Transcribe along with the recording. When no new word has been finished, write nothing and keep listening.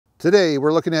Today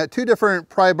we're looking at two different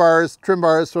pry bars, trim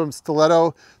bars from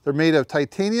Stiletto. They're made of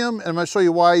titanium, and I'm going to show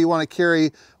you why you want to carry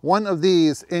one of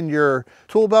these in your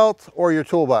tool belt or your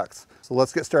toolbox. So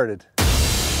let's get started.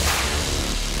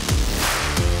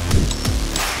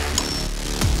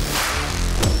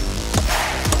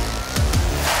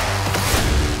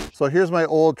 So here's my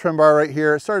old trim bar right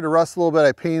here. It started to rust a little bit.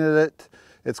 I painted it.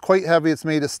 It's quite heavy. It's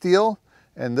made of steel,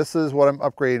 and this is what I'm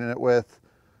upgrading it with,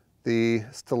 the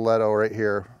Stiletto right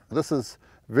here. This is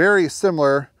very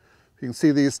similar. You can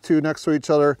see these two next to each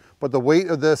other, but the weight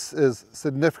of this is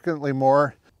significantly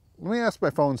more. Let me ask my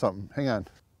phone something. Hang on.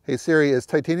 Hey Siri, is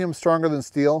titanium stronger than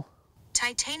steel?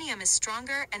 Titanium is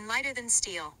stronger and lighter than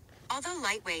steel. Although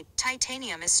lightweight,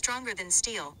 titanium is stronger than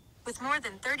steel. With more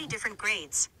than 30 different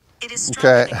grades, it is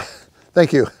stronger. Okay,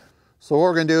 thank you. So what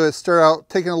we're gonna do is start out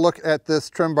taking a look at this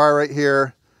trim bar right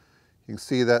here. You can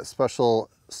see that special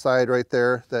side right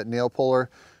there, that nail puller.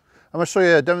 I'm going to show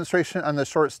you a demonstration on the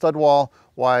short stud wall,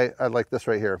 why I like this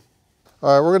right here.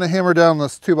 All right, we're going to hammer down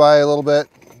this 2x a little bit.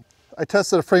 I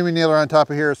tested a framing nailer on top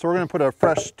of here, so we're going to put a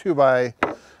fresh 2x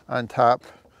on top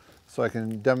so I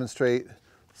can demonstrate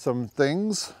some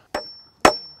things.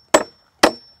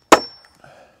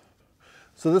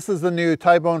 So this is the new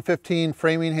Tie-Bone 15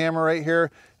 framing hammer right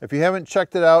here. If you haven't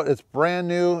checked it out, it's brand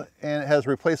new and it has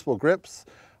replaceable grips.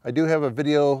 I do have a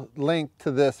video link to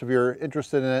this if you're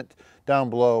interested in it down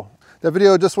below. That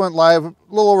video just went live a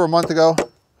little over a month ago.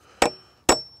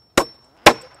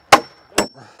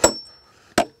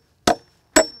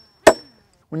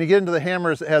 When you get into the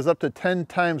hammers, it has up to 10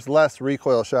 times less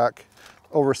recoil shock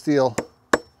over steel.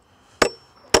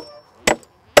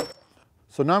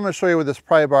 So now I'm going to show you with this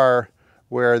pry bar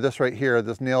where this right here,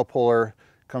 this nail puller,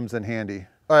 comes in handy.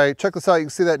 All right, check this out. You can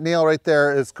see that nail right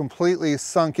there is completely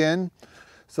sunk in.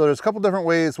 So there's a couple different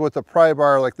ways with the pry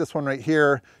bar, like this one right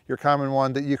here, your common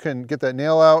one, that you can get that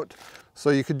nail out. So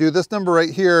you could do this number right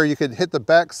here. You could hit the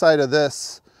back side of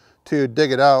this to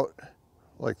dig it out,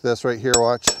 like this right here,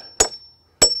 watch.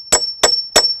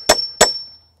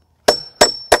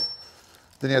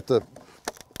 Then you have to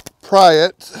pry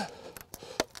it.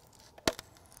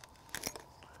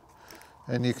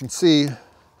 And you can see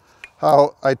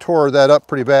how I tore that up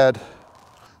pretty bad.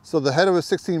 So the head of a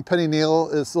 16 penny nail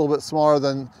is a little bit smaller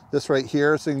than this right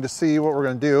here. So you can just see what we're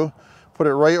going to do. Put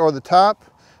it right over the top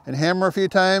and hammer a few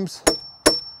times.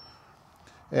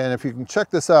 And if you can check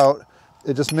this out,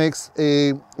 it just makes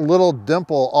a little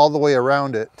dimple all the way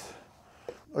around it.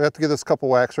 We have to give this a couple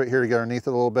whacks right here to get underneath it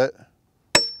a little bit.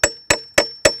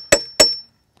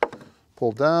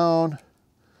 Pull down.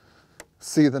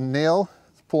 See the nail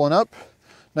it's pulling up.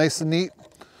 Nice and neat.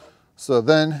 So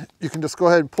then you can just go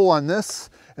ahead and pull on this.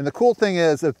 And the cool thing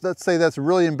is, if let's say that's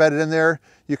really embedded in there,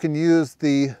 you can use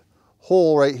the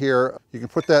hole right here. You can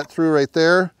put that through right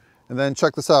there, and then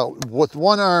check this out. With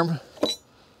one arm,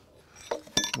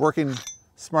 working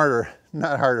smarter,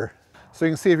 not harder. So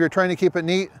you can see if you're trying to keep it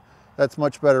neat, that's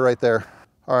much better right there.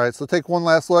 All right, so take one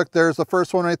last look. There's the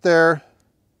first one right there.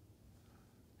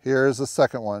 Here's the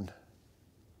second one.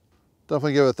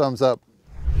 Definitely give it a thumbs up.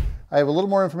 I have a little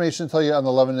more information to tell you on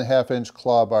the 11.5-inch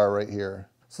claw bar right here.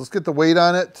 So let's get the weight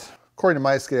on it, according to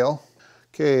my scale.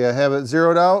 Okay, I have it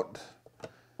zeroed out,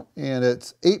 and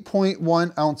it's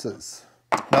 8.1 ounces.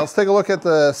 Now let's take a look at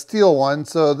the steel one.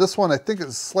 So this one I think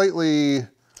is slightly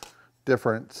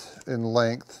different in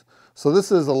length. So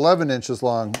this is 11 inches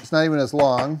long. It's not even as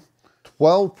long.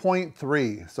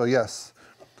 12.3, so yes.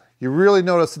 You really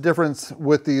notice the difference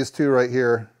with these two right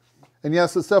here. And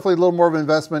yes, it's definitely a little more of an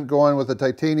investment going with the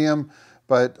titanium,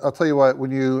 but I'll tell you what, when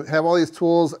you have all these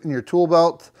tools in your tool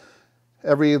belt,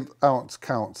 every ounce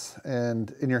counts.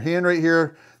 And in your hand right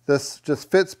here, this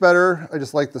just fits better. I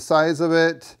just like the size of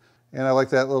it, and I like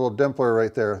that little dimpler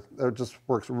right there. That just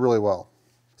works really well.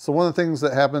 So one of the things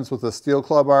that happens with the steel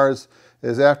claw bars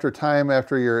is after time,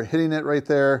 after you're hitting it right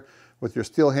there with your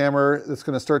steel hammer, it's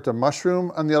gonna start to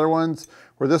mushroom on the other ones,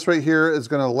 where this right here is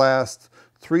gonna last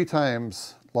 3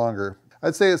 times longer.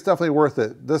 I'd say it's definitely worth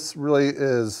it. This really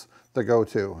is the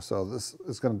go-to. So this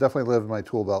is going to definitely live in my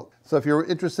tool belt. So if you're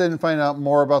interested in finding out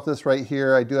more about this right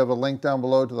here, I do have a link down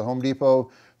below to the Home Depot.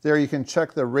 There you can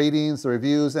check the ratings, the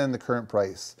reviews, and the current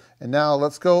price. And now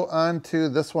let's go on to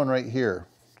this one right here.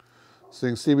 So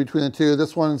you can see between the two,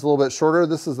 this one's a little bit shorter.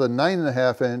 This is the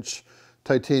 9.5-inch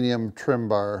titanium trim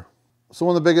bar. So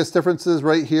one of the biggest differences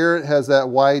right here, it has that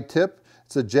wide tip.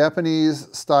 It's a Japanese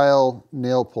style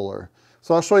nail puller.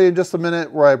 So I'll show you in just a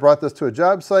minute where I brought this to a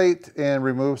job site and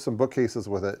removed some bookcases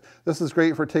with it. This is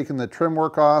great for taking the trim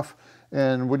work off.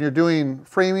 And when you're doing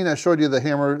framing, I showed you the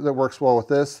hammer that works well with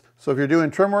this. So if you're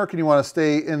doing trim work and you want to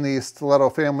stay in the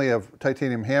Stiletto family of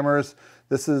titanium hammers,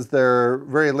 This is their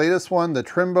very latest one, the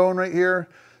trim bone right here.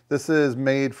 This is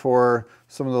made for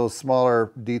some of those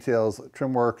smaller details,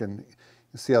 trim work, and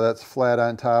you see how that's flat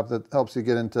on top. That helps you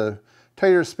get into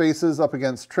tighter spaces up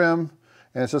against trim,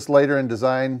 and it's just lighter in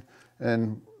design.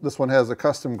 And this one has a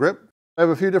custom grip. I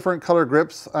have a few different color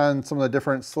grips on some of the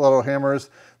different stiletto hammers.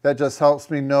 That just helps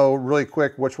me know really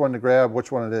quick which one to grab,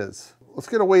 which one it is. Let's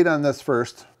get a weight on this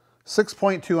first.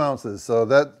 6.2 ounces, so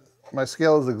that my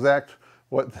scale is exact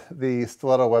what the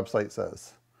Stiletto website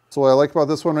says. So what I like about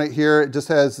this one right here, it just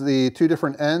has the two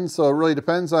different ends, so it really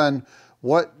depends on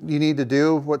what you need to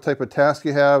do, what type of task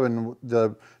you have, and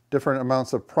the different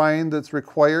amounts of prying that's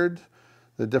required,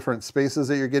 the different spaces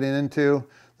that you're getting into.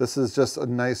 This is just a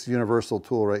nice universal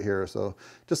tool right here. So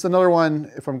just another one,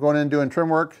 if I'm going in doing trim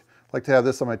work, I like to have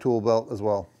this on my tool belt as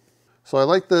well. So I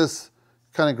like this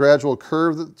kind of gradual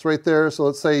curve that's right there. So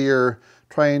let's say you're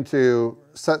trying to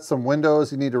set some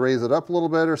windows, you need to raise it up a little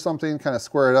bit or something, kind of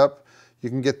square it up. You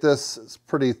can get this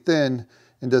pretty thin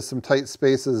into some tight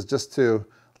spaces just to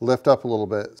lift up a little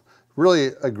bit.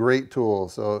 Really a great tool.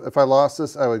 So if I lost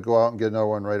this, I would go out and get another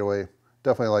one right away.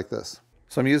 Definitely like this.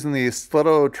 So I'm using the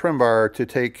Stiletto trim bar to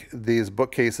take these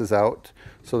bookcases out.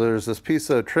 So there's this piece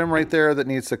of trim right there that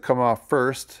needs to come off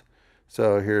first.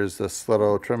 So here's the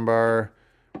Stiletto trim bar.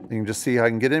 You can just see how I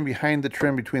can get in behind the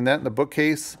trim between that and the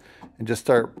bookcase and just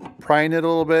start prying it a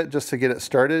little bit just to get it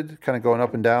started, kind of going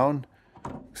up and down.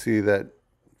 See that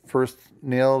first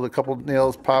nail, the couple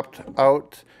nails popped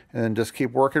out, and then just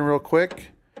keep working real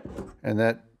quick. And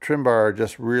that trim bar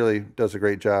just really does a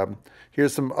great job.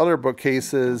 Here's some other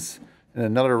bookcases in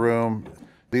another room.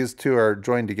 These two are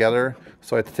joined together,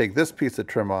 so I have to take this piece of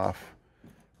trim off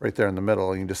right there in the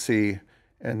middle. You can just see,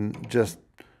 in just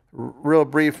real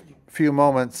brief few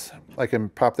moments, I can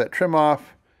pop that trim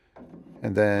off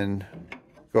and then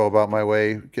go about my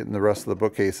way getting the rest of the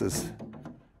bookcases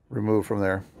removed from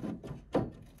there.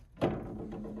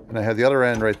 And I have the other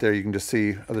end right there. You can just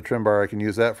see the trim bar. I can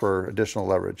use that for additional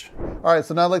leverage. All right,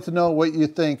 so now I'd like to know what you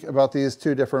think about these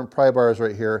two different pry bars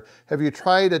right here. Have you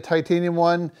tried a titanium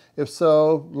one? If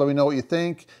so, let me know what you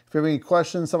think. If you have any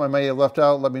questions, something I may have left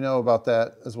out, let me know about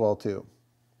that as well too.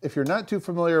 If you're not too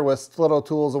familiar with stiletto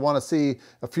tools and want to see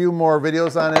a few more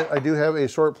videos on it, I do have a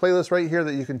short playlist right here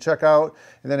that you can check out.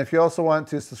 And then if you also want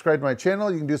to subscribe to my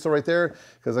channel, you can do so right there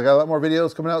because I got a lot more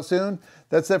videos coming out soon.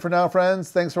 That's it for now,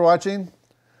 friends. Thanks for watching.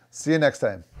 See you next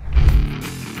time.